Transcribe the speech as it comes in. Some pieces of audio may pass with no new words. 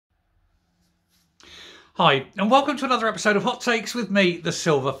Hi, and welcome to another episode of Hot Takes with me, the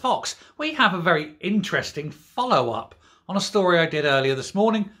Silver Fox. We have a very interesting follow-up on a story I did earlier this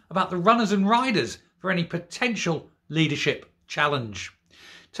morning about the runners and riders for any potential leadership challenge.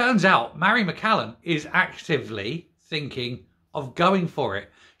 Turns out Mary McCallum is actively thinking of going for it.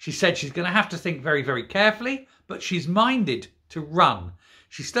 She said she's going to have to think very, very carefully, but she's minded to run.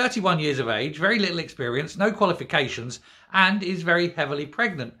 She's 31 years of age, very little experience, no qualifications, and is very heavily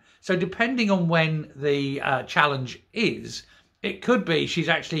pregnant. So depending on when the challenge is, it could be she's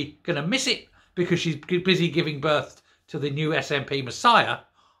actually going to miss it because she's busy giving birth to the new SNP Messiah,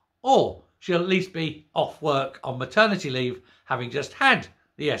 or she'll at least be off work on maternity leave, having just had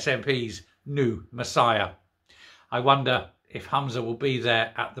the SNP's new Messiah. I wonder if Humza will be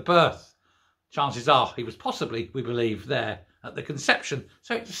there at the birth. Chances are he was possibly, we believe, there at the conception,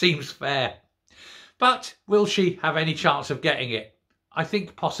 so it seems fair. But will she have any chance of getting it? I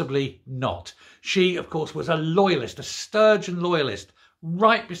think possibly not. She, of course, was a loyalist, a Sturgeon loyalist,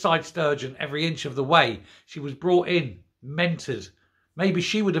 right beside Sturgeon every inch of the way. She was brought in, mentored. Maybe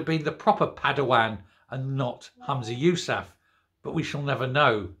she would have been the proper Padawan and not Humza Yousaf, but we shall never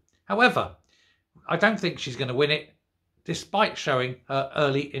know. However, I don't think she's going to win it, despite showing her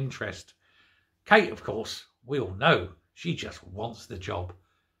early interest. Kate, of course, we all know, she just wants the job,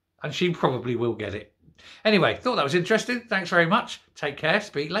 and she probably will get it. Anyway, thought that was interesting. Thanks very much. Take care.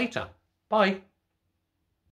 Speak later. Bye.